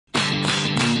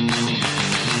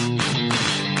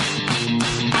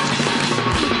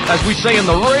As we say in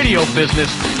the radio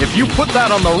business, if you put that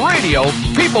on the radio,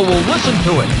 people will listen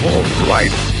to it. All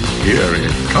right, here it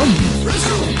comes.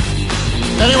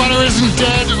 Anyone who isn't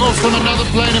dead or from another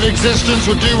plane of existence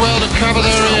would do well to cover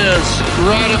their ears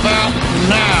right about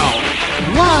now.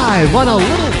 Live on a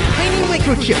little tiny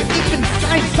microchip deep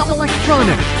inside some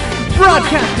electronics,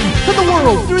 broadcasting to the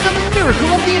world through the miracle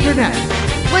of the internet.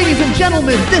 Ladies and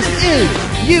gentlemen, this is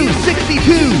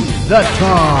U62, the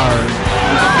Targ.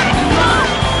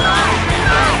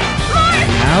 And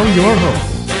now your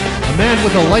host, a man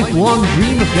with a lifelong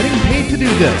dream of getting paid to do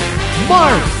this,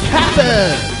 Mark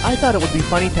Cappis. I thought it would be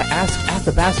funny to ask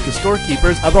Athabasca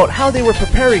storekeepers about how they were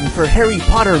preparing for Harry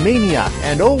Pottermania,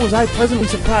 and oh, was I pleasantly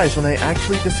surprised when I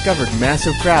actually discovered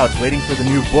massive crowds waiting for the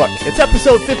new book. It's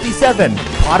episode 57,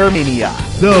 Pottermania.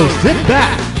 So sit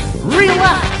back,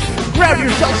 relax, grab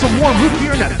yourself some warm root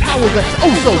beer and a towel that's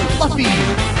oh so fluffy.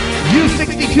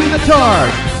 U62 the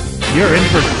Targ, you're in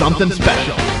for something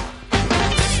special.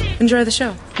 Enjoy the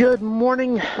show. Good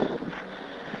morning.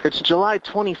 It's July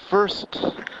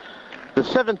 21st. The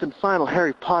seventh and final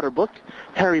Harry Potter book,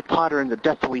 Harry Potter and the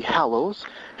Deathly Hallows,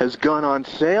 has gone on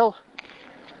sale.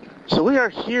 So we are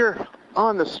here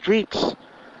on the streets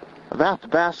of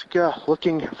Athabasca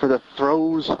looking for the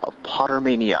throes of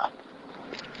Pottermania.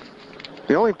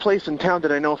 The only place in town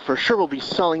that I know for sure will be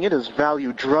selling it is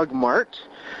Value Drug Mart.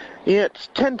 It's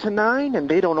 10 to 9 and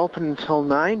they don't open until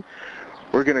 9.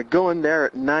 We're going to go in there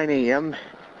at 9 a.m.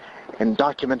 and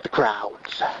document the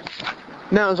crowds.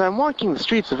 Now, as I'm walking the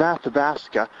streets of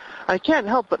Athabasca, I can't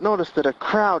help but notice that a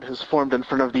crowd has formed in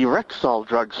front of the Rexall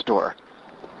drugstore.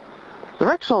 The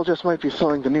Rexall just might be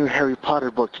selling the new Harry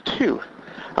Potter book, too.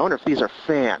 I wonder if these are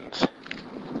fans.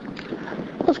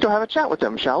 Let's go have a chat with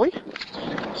them, shall we?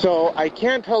 So, I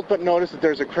can't help but notice that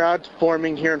there's a crowd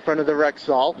forming here in front of the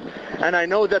Rexall, and I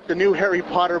know that the new Harry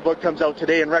Potter book comes out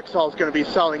today, and Rexall is going to be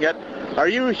selling it. Are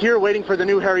you here waiting for the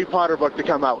new Harry Potter book to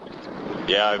come out?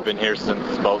 Yeah, I've been here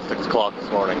since about 6 o'clock this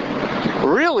morning.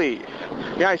 Really?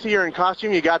 Yeah, I see you're in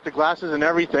costume. You got the glasses and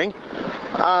everything.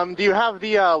 Do you have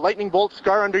the lightning bolt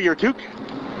scar under your toque?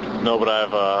 No, but I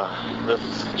have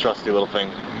this trusty little thing.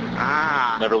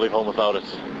 Ah. Never leave home without it.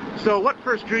 So what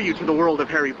first drew you to the world of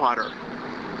Harry Potter?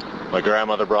 My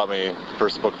grandmother brought me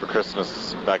first book for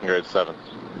Christmas back in grade 7.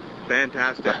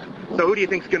 Fantastic. So who do you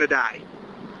think's going to die?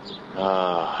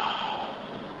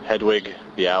 Hedwig,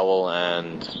 the Owl,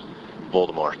 and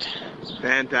Voldemort.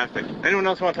 Fantastic. Anyone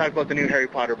else want to talk about the new Harry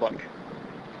Potter book?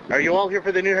 Are you all here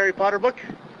for the new Harry Potter book?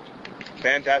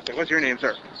 Fantastic. What's your name,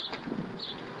 sir?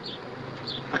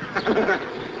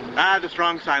 The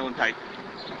strong silent type.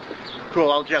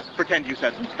 Cool, I'll just pretend you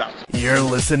said some stuff. You're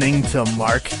listening to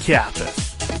Mark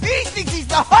Cappis. He thinks he's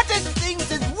the hottest thing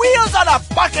since wheels on a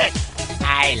bucket!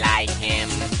 I like him.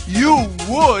 You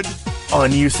would! On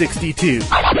U62,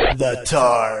 the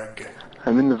Targ.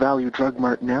 I'm in the Value Drug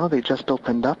Mart now. They just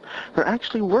opened up. There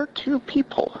actually were 2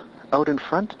 people out in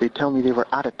front. They tell me they were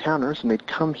out-of-towners and they'd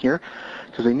come here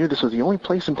because they knew this was the only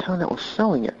place in town that was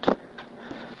selling it.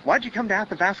 Why'd you come to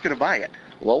Athabasca to buy it?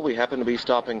 Well, we happen to be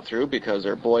stopping through because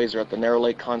our boys are at the Narrow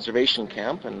Lake Conservation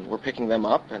Camp and we're picking them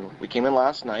up. And we came in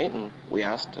last night and we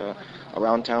asked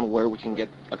around town where we can get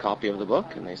a copy of the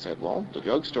book. And they said, well, the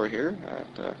drugstore here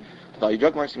at the Value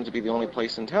Drug Mart seems to be the only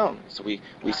place in town. So we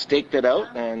staked it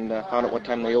out and found out what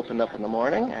time they opened up in the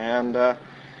morning. And at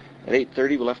 8:30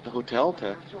 we left the hotel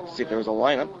to see if there was a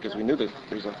lineup because we knew that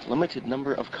there's a limited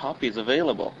number of copies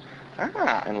available.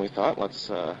 And we thought,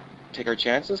 let's take our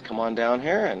chances, come on down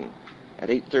here. And at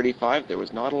 8:35 there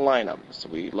was not a lineup. So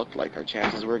we looked like our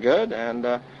chances were good.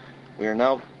 And we are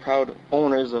now proud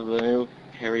owners of the new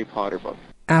Harry Potter book.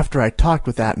 After I talked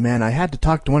with that man, I had to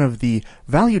talk to one of the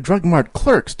Value Drug Mart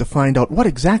clerks to find out what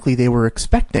exactly they were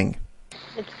expecting.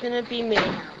 It's going to be me.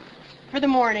 For the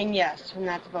morning, yes, and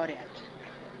that's about it.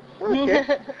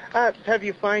 Okay. Have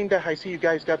you find, I see you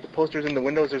guys got the posters in the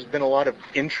windows. There's been a lot of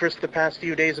interest the past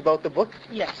few days about the book?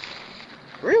 Yes.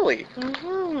 Really?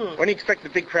 Mm-hmm. When do you expect the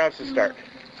big crowds to start?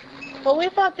 Well, we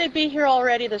thought they'd be here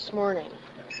already this morning.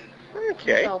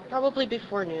 Okay. So, probably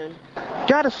before noon.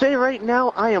 Gotta say, right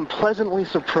now, I am pleasantly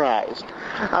surprised.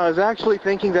 I was actually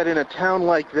thinking that in a town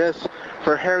like this,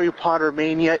 for Harry Potter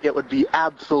Mania, it would be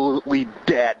absolutely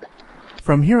dead.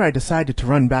 From here, I decided to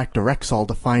run back to Rexall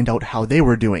to find out how they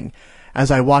were doing.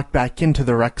 As I walked back into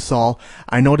the Rexall,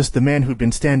 I noticed the man who'd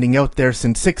been standing out there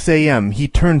since 6 a.m. He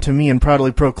turned to me and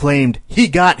proudly proclaimed, he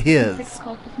got his. 6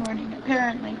 o'clock this morning,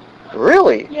 apparently.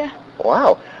 Really? Yeah.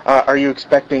 Wow. Are you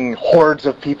expecting hordes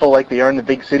of people like they are in the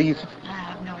big cities? I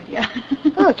have no idea.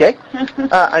 Okay.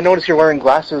 I notice you're wearing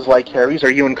glasses like Harry's.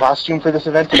 Are you in costume for this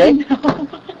event today? No.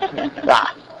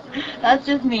 Ah. That's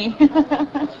just me.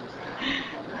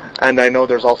 And I know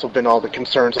there's also been all the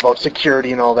concerns about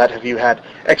security and all that. Have you had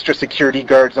extra security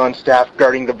guards on staff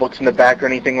guarding the books in the back or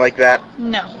anything like that?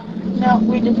 No,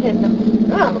 we just hid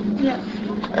them. Oh. Yeah.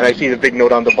 And I see the big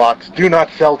note on the box, do not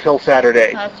sell till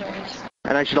Saturday. That's right.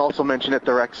 And I should also mention at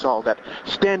the Rexall that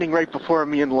standing right before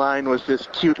me in line was this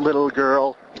cute little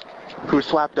girl who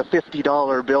slapped a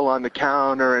 $50 bill on the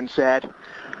counter and said,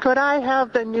 "Could I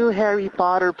have the new Harry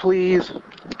Potter, please?"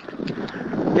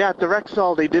 Yeah, at the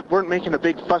Rexall, they weren't making a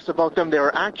big fuss about them. They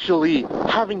were actually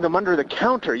having them under the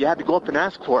counter. You had to go up and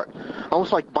ask for it.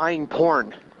 Almost like buying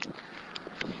porn.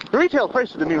 The retail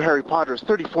price of the new Harry Potter is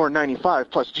 $34.95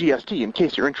 plus GST, in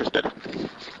case you're interested.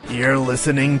 You're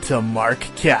listening to Mark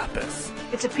Cappis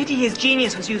It's a pity his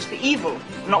genius was used for evil,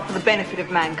 not for the benefit of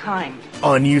mankind.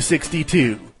 on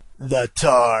U62, the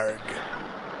Targ.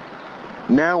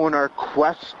 Now in our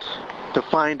quest to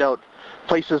find out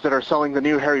places that are selling the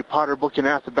new Harry Potter book in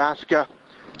Athabasca,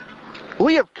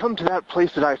 we have come to that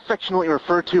place that I affectionately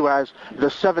refer to as the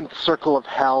 7th Circle of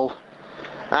Hell.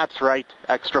 That's right,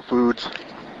 Extra Foods.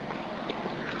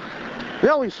 They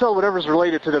always sell whatever's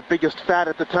related to the biggest fad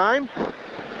at the time.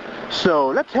 So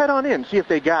let's head on in, see if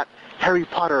they got Harry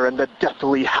Potter and the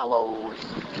Deathly Hallows.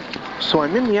 So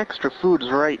I'm in the Extra Foods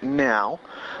right now.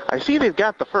 I see they've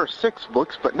got the first 6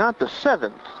 books, but not the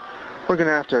 7th. We're going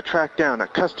to have to track down a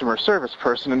customer service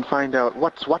person and find out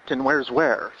what's what and where's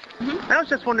where. I was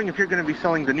just wondering if you're going to be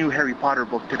selling the new Harry Potter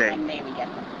book today. Monday we get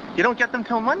them. You don't get them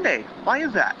till Monday. Why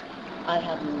is that? I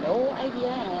have no idea,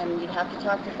 and you'd have to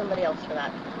talk to somebody else for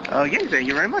that. Okay, thank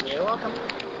you very much. You're welcome.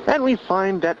 And we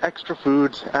find that Extra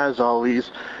Foods, as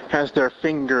always, has their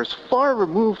fingers far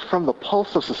removed from the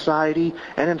pulse of society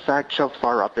and, in fact, shoved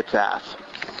far up its ass.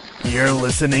 You're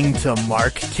listening to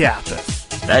Mark Cappis.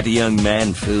 That young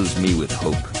man fills me with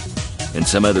hope and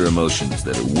some other emotions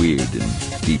that are weird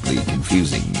and deeply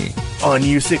confusing me. On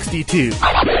U62,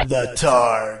 the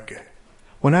Targ.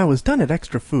 When I was done at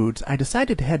Extra Foods, I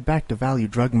decided to head back to Value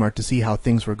Drug Mart to see how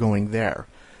things were going there.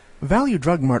 Value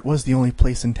Drug Mart was the only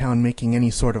place in town making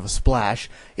any sort of a splash,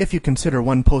 if you consider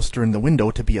one poster in the window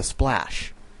to be a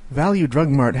splash. Value Drug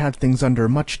Mart had things under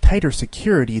much tighter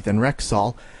security than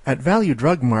Rexall. At Value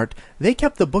Drug Mart, they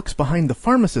kept the books behind the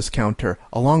pharmacist counter,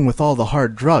 along with all the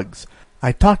hard drugs.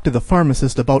 I talked to the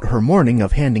pharmacist about her morning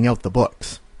of handing out the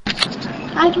books.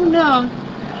 I don't know.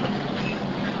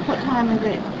 What time is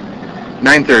it?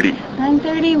 9:30.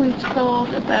 9:30. We've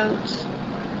sold about,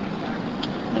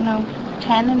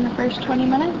 10 in the first 20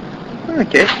 minutes.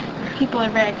 Okay. People are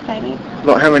very excited.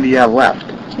 About how many do you have left?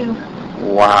 2.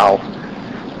 Wow.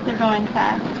 They're going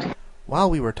fast. While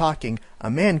we were talking, a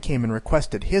man came and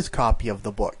requested his copy of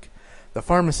the book. The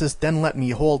pharmacist then let me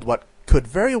hold what could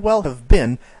very well have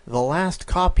been the last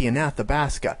copy in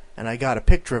Athabasca, and I got a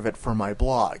picture of it for my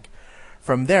blog.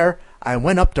 From there, I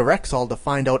went up to Rexall to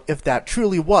find out if that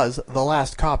truly was the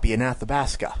last copy in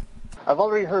Athabasca. I've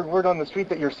already heard word on the street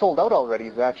that you're sold out already.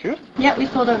 Is that true? Yeah, we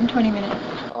sold out in 20 minutes.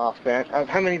 Oh, fan.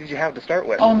 How many did you have to start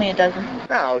with? Only a dozen.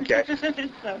 Oh, okay.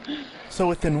 So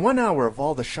within 1 hour of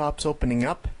all the shops opening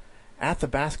up,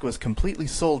 Athabasca was completely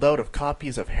sold out of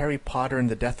copies of Harry Potter and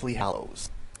the Deathly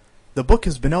Hallows. The book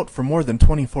has been out for more than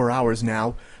 24 hours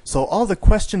now, so all the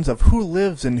questions of who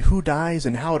lives and who dies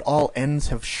and how it all ends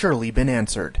have surely been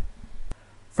answered.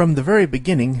 From the very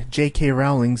beginning, J.K.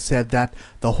 Rowling said that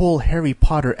the whole Harry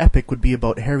Potter epic would be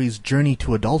about Harry's journey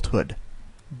to adulthood.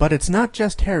 But it's not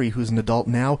just Harry who's an adult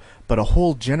now, but a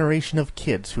whole generation of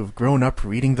kids who have grown up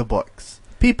reading the books.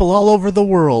 People all over the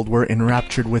world were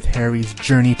enraptured with Harry's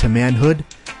journey to manhood,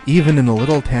 even in a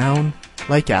little town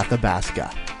like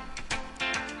Athabasca.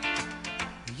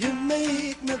 You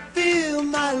make me feel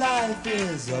my life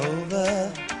is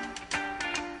over.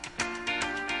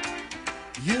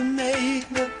 You make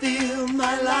me feel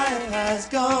my life has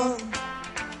gone.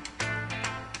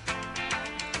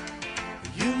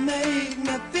 You make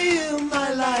me feel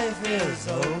my life is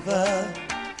over.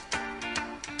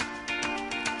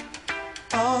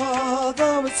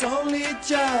 Although it's only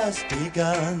just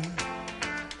begun.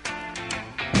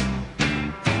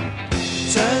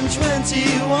 Turn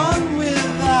 21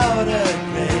 without a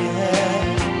gray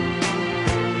hair.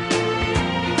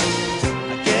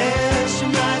 I guess you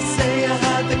might say I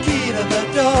had the key to the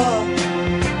door.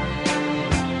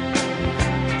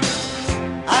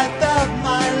 I felt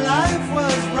my life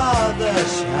was rather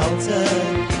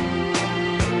sheltered.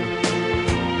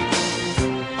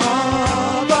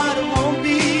 Oh, but it won't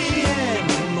be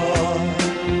anymore.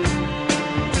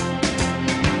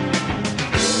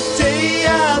 Day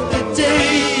after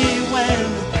day when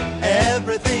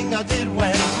everything I did went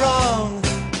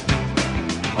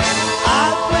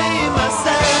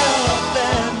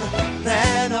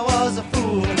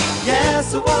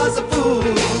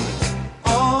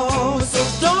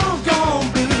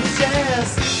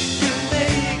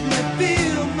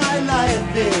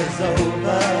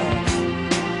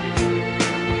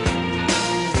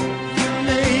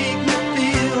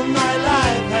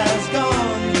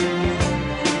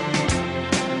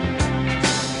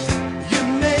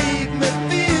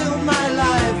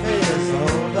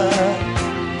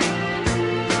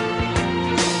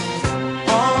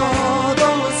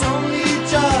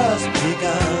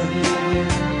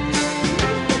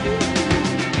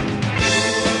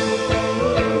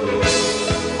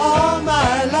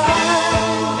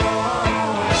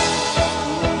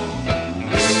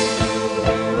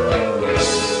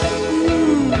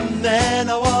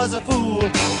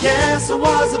I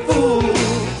was a fool.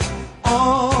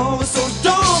 Oh, so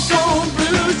don't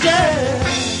bruise, yeah.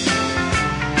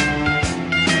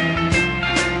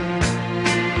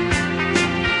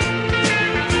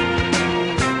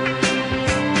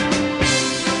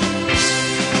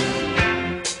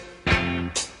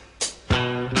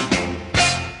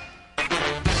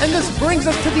 And this brings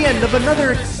us to the end of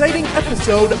another exciting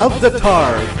episode of The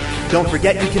Targ. Don't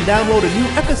forget you can download a new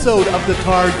episode of The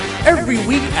Targ every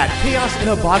week at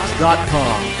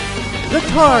chaosinabox.com. The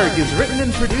Targ is written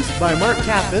and produced by Mark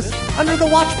Cappis under the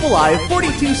watchful eye of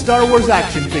 42 Star Wars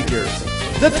action figures.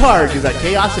 The Targ is a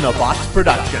Chaos in a Box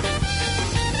production.